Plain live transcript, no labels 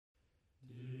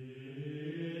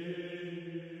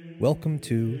Welcome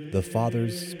to The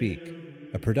Fathers Speak,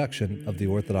 a production of the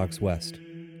Orthodox West.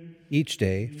 Each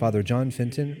day, Father John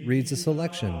Fenton reads a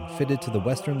selection fitted to the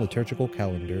Western liturgical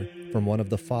calendar from one of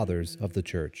the Fathers of the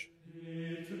Church.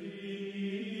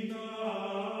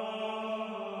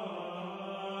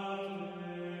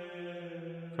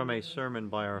 From a sermon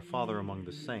by our Father among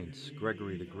the Saints,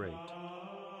 Gregory the Great.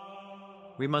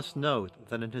 We must note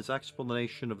that in his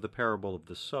explanation of the parable of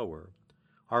the sower,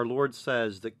 our Lord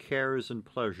says that cares and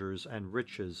pleasures and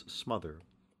riches smother.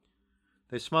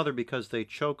 They smother because they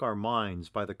choke our minds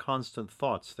by the constant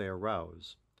thoughts they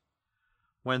arouse.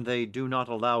 When they do not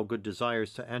allow good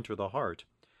desires to enter the heart,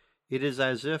 it is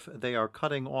as if they are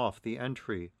cutting off the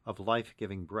entry of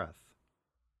life-giving breath.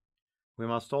 We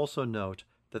must also note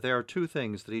that there are two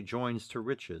things that he joins to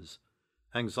riches: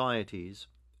 anxieties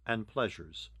and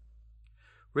pleasures.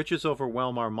 Riches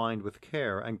overwhelm our mind with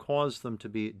care and cause them to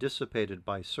be dissipated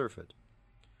by surfeit.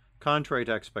 Contrary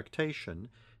to expectation,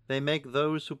 they make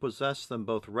those who possess them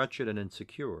both wretched and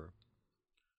insecure.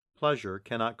 Pleasure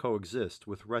cannot coexist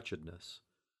with wretchedness.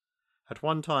 At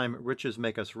one time, riches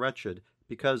make us wretched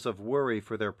because of worry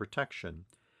for their protection,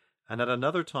 and at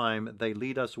another time they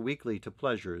lead us weakly to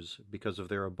pleasures because of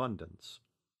their abundance.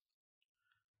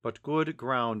 But good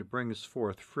ground brings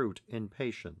forth fruit in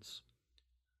patience.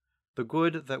 The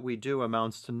good that we do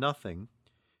amounts to nothing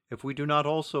if we do not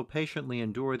also patiently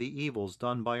endure the evils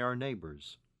done by our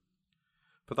neighbors.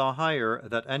 For the higher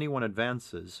that anyone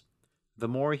advances, the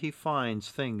more he finds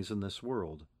things in this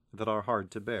world that are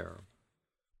hard to bear.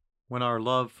 When our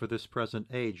love for this present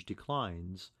age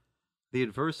declines, the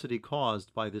adversity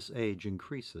caused by this age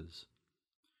increases.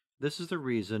 This is the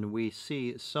reason we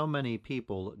see so many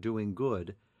people doing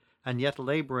good and yet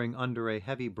laboring under a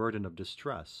heavy burden of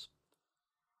distress.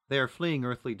 They are fleeing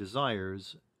earthly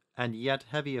desires, and yet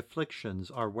heavy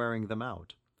afflictions are wearing them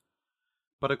out.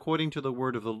 But according to the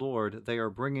word of the Lord, they are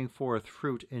bringing forth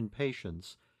fruit in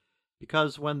patience,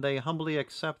 because when they humbly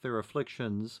accept their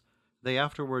afflictions, they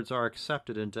afterwards are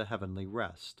accepted into heavenly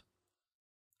rest.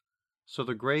 So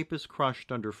the grape is crushed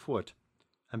underfoot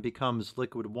and becomes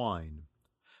liquid wine.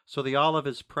 So the olive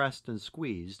is pressed and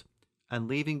squeezed, and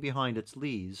leaving behind its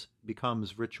lees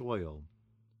becomes rich oil.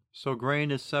 So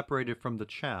grain is separated from the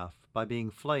chaff by being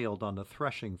flailed on the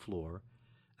threshing floor,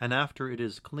 and after it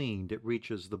is cleaned it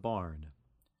reaches the barn.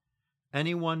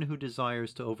 Anyone who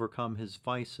desires to overcome his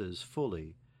vices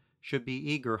fully should be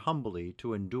eager humbly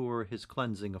to endure his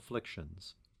cleansing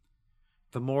afflictions.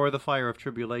 The more the fire of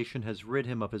tribulation has rid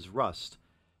him of his rust,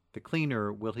 the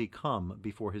cleaner will he come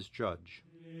before his judge.